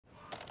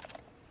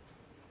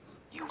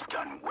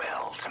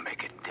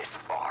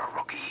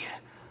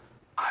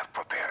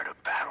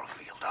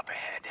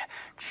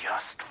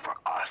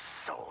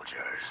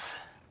waters,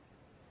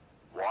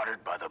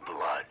 watered by the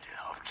blood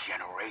of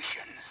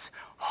generations,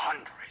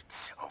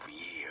 hundreds of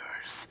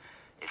years.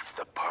 It's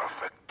the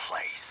perfect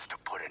place to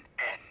put an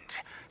end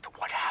to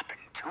what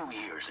happened 2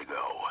 years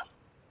ago.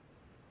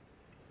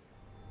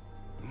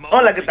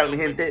 Hola, ¿qué tal mi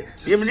gente?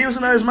 Bienvenidos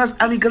una vez más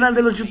a mi canal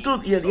de los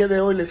YouTube. Y el día de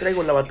hoy les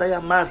traigo la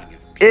batalla más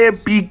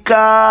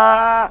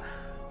épica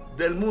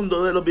del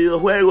mundo de los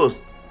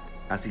videojuegos.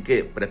 Así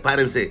que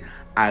prepárense,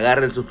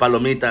 agarren sus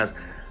palomitas,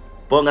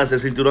 pónganse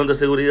el cinturón de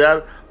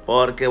seguridad,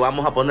 porque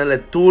vamos a ponerle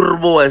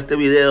turbo a este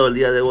video. El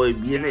día de hoy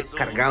viene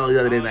cargado de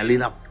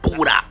adrenalina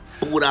pura.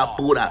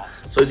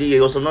 Soy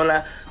DJ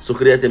Hola,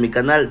 suscríbete a mi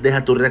canal,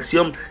 deja tu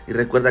reacción y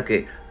recuerda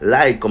que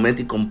like,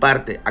 comenta y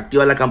comparte,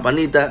 activa la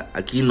campanita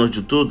aquí en los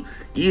YouTube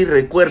y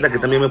recuerda que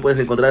también me puedes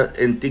encontrar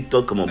en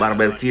TikTok como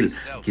Barber Kill.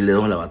 Aquí le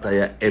damos la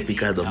batalla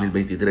épica de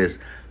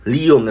 2023,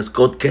 Leon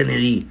Scott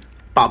Kennedy,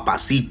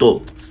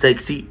 papacito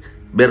sexy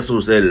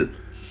versus el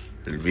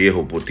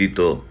viejo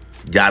putito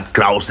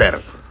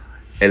Krauser,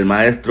 el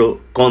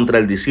maestro contra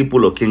el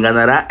discípulo. ¿Quién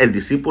ganará? El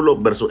discípulo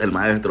versus el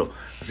maestro.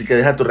 Así que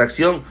deja tu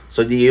reacción.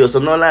 Soy DJ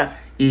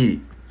Hola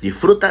y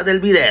disfruta del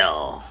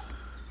video.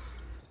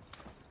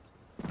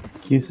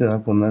 Aquí se va a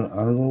poner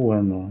algo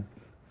bueno.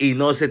 Y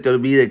no se te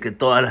olvide que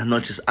todas las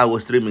noches hago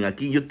streaming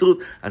aquí en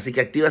YouTube. Así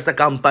que activa esa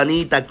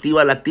campanita,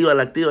 actívala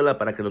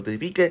para que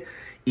notifique.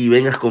 Y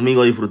vengas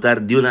conmigo a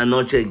disfrutar de una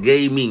noche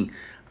gaming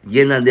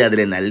llena de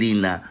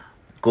adrenalina,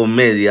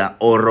 comedia,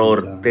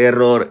 horror,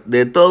 terror,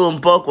 de todo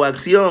un poco,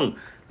 acción.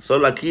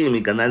 Solo aquí en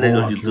mi canal de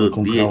los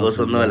YouTube, DJ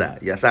Hola.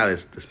 Ya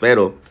sabes, te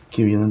espero.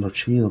 Aquí viene lo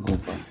chido,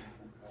 compa.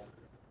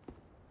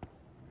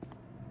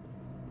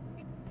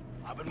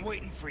 I've been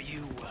waiting for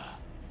you,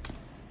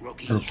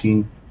 rookie.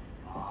 Aquí.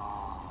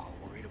 Oh,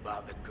 worried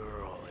about the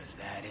girl, is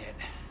that it?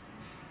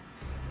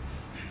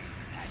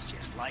 That's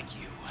just like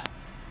you.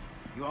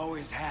 You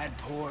always had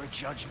poor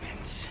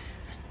judgment.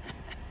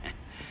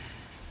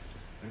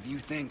 But if you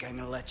think I'm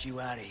gonna let you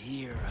out of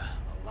here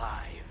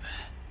alive,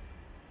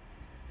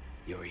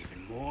 you're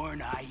even more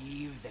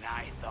naive than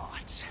I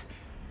thought.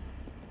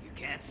 You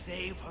can't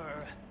save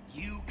her.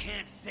 You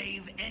can't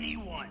save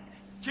anyone.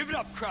 Give it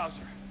up,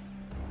 Krauser.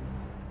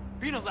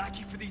 Being a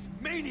lackey for these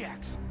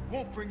maniacs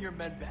won't bring your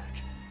men back.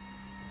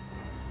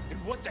 And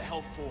what the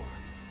hell for?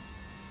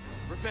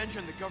 Revenge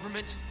on the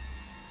government?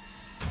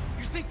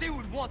 You think they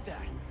would want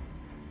that?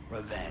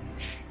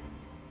 Revenge.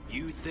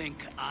 You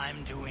think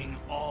I'm doing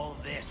all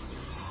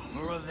this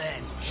for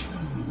revenge?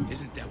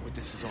 Isn't that what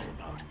this is all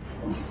about?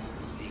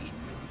 See,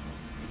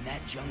 in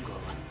that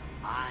jungle,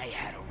 I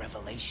had a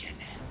revelation.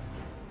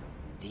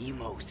 The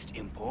most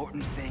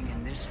important thing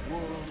in this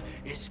world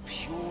is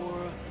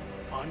pure,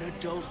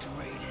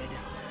 unadulterated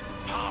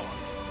power.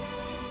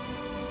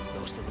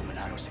 Those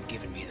Illuminados have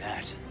given me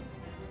that.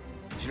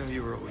 You know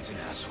you were always an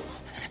asshole.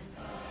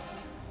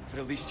 But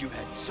at least you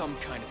had some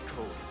kind of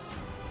code.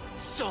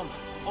 Some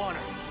honor.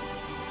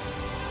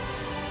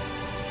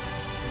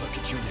 Look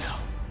at you now.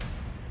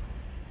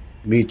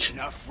 Beach.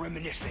 Enough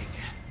reminiscing.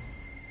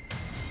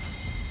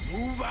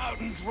 Move out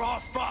and draw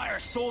fire,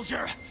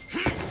 soldier!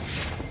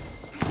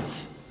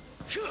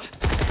 Better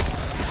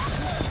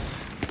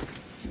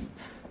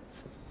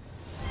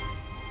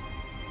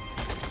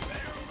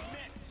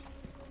admit,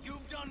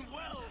 you've done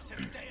well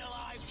to stay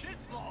alive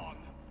this long.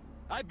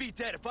 I'd be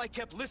dead if I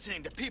kept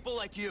listening to people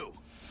like you.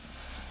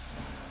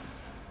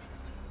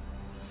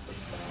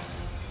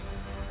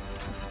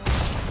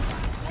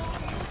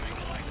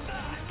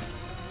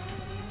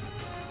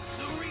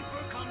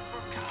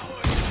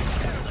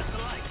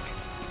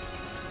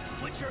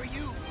 Are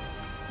you?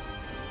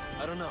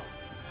 I don't know.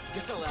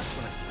 Guess I'll ask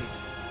when I see you.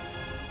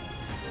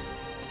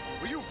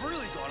 Well, you've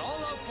really gone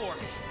all out for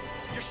me.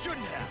 You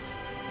shouldn't have.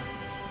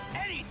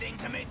 Anything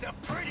to make the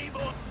pretty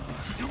boy.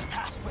 You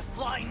passed with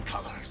flying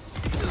colors.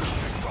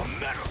 Here's your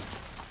medal.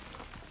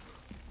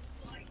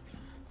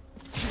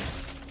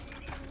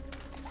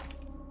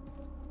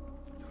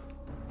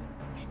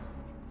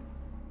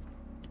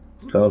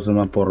 Krauser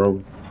más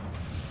porro.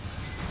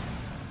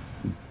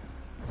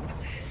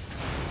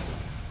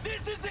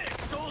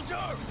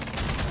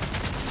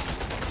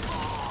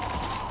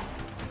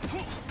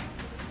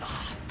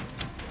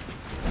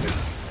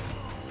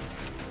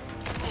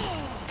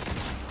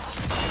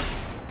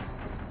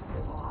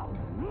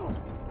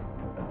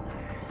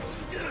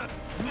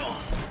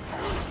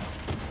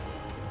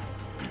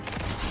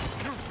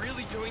 You're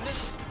really doing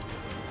this?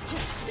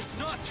 It's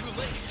not too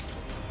late.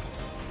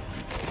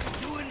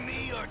 You and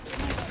me are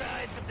two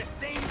sides of the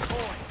same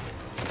coin.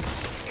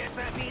 Guess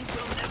that means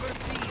we'll never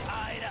see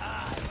eye to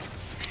eye.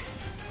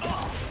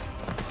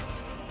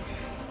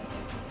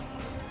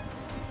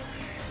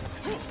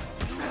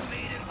 You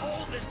made it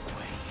all this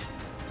way,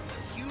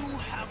 but you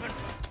haven't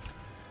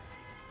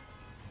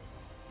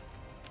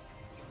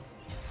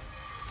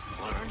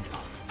learned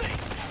a thing.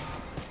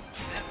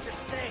 I have to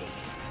say,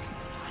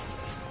 I'm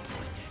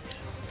disappointed.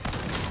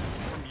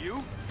 From you?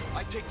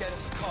 I take that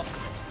as a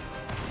compliment.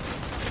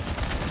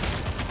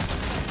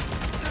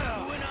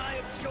 You and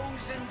I have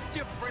chosen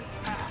different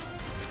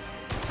paths.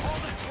 All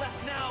that's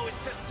left now is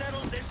to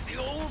settle this the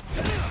old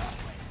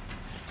way.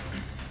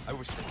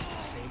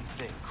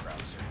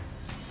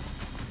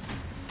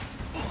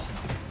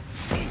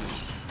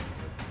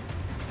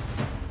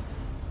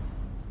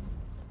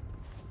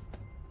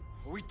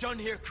 done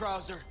here,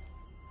 Krauser?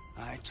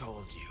 I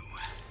told you.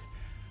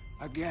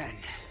 Again.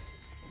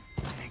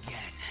 And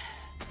again.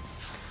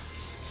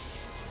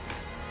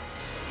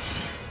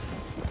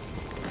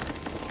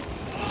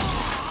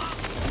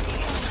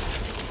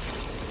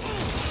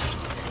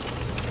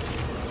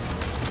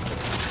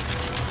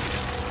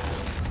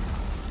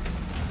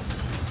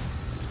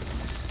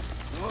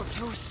 You're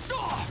too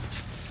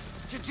soft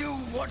to do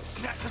what's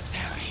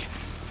necessary.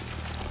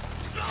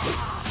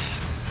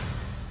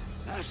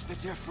 That's the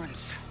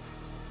difference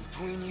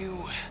between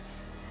you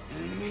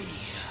and me,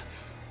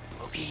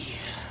 Boogie.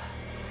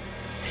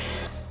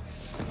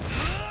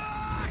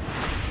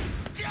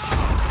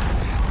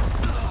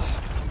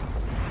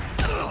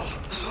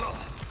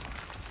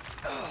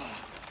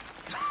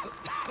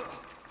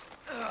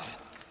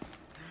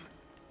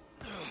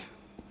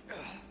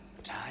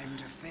 Time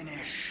to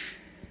finish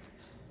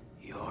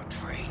your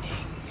training.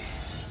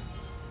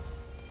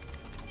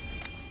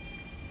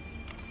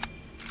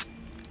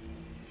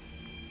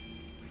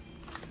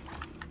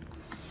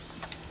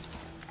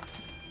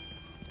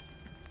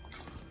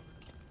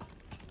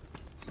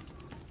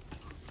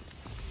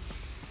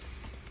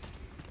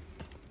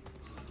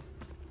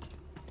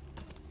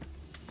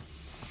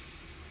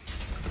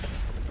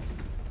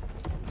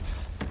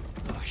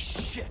 Oh,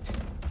 shit.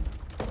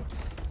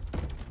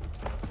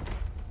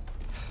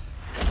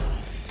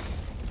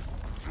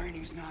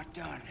 Training's not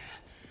done.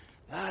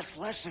 Last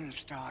lesson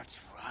starts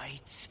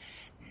right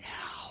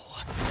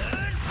now.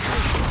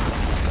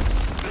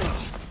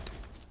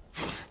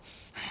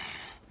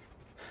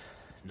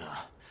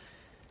 Nah.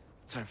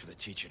 Time for the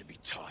teacher to be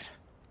taught.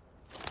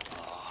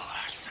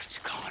 Oh,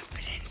 such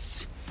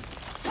confidence.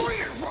 Bring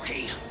it,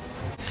 rookie!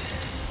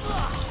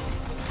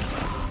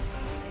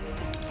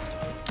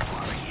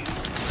 Are you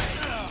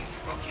ready,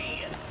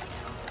 rookie?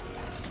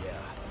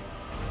 Yeah.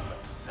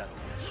 Let's settle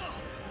this.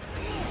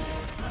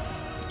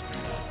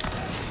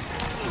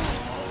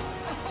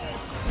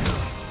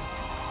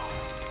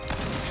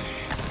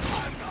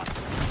 I'm not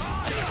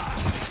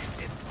surprised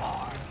this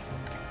far.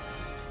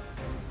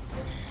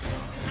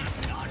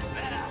 Not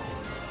bad.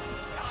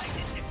 I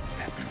didn't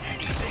expect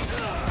anything.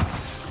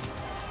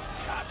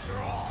 After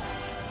all,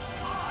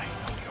 I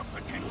know your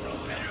potential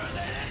better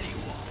than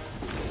anyone.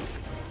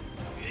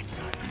 It's a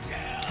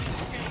damn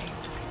shame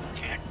you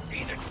can't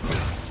see the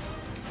truth.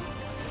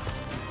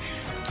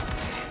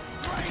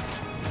 Strength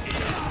is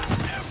not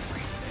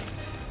everything.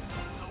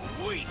 The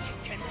weak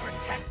can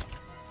protect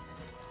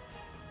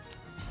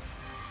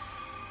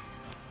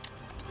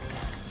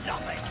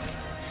nothing.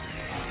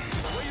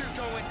 Where you're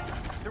going,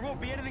 there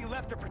won't be anything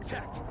left to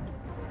protect.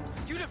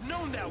 You'd have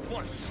known that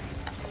once.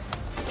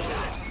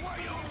 That's where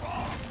you're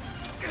wrong.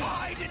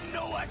 I didn't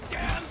know a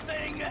damn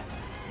thing.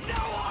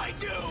 Now I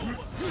do.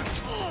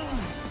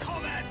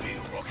 Come at me,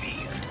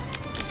 rookie.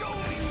 Show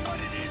me what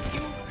it is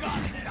you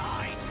got that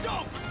I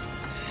don't.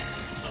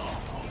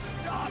 Oh,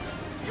 stop.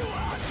 You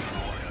asked for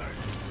orders.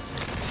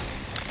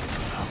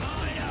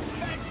 My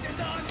offense is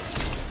on.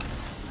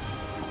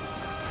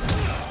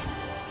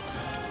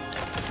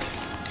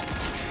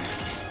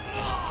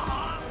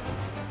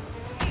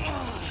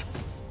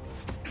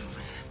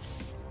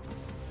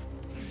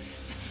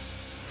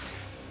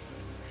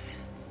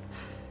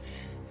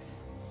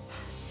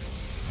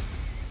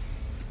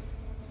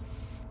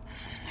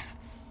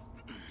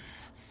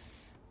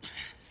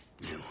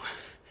 Do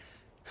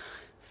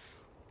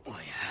what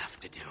you have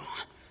to do.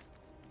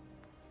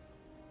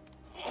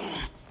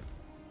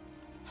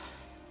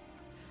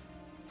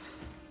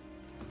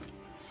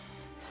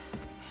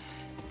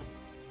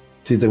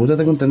 Si te gusta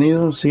este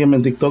contenido, sígueme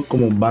en TikTok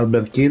como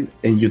BarberKid,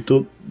 en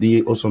YouTube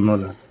DJ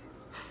Osonola.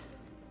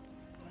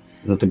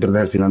 No te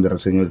pierdas el final de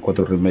reseña del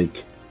 4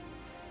 Remake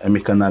en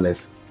mis canales.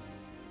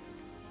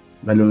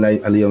 Dale un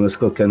like a Leon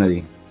Scott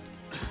Kennedy.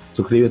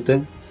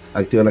 Suscríbete,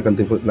 activa la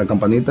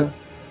campanita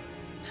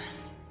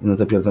y no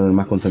te pierdas de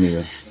más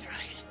contenido. That's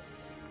right.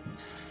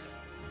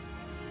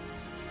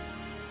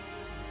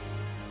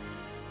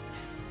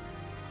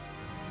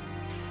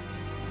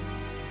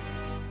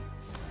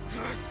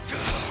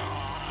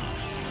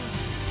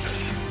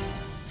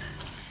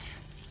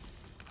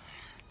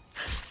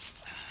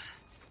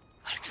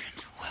 I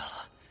trained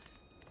well.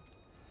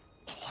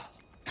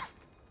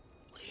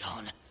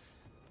 Leon.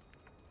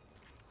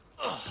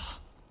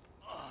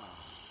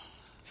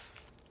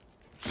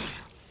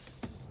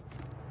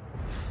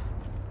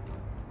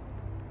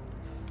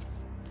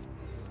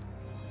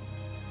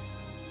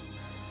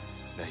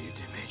 That you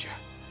did, Major.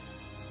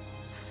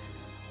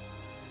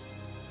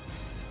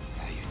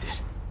 That you did.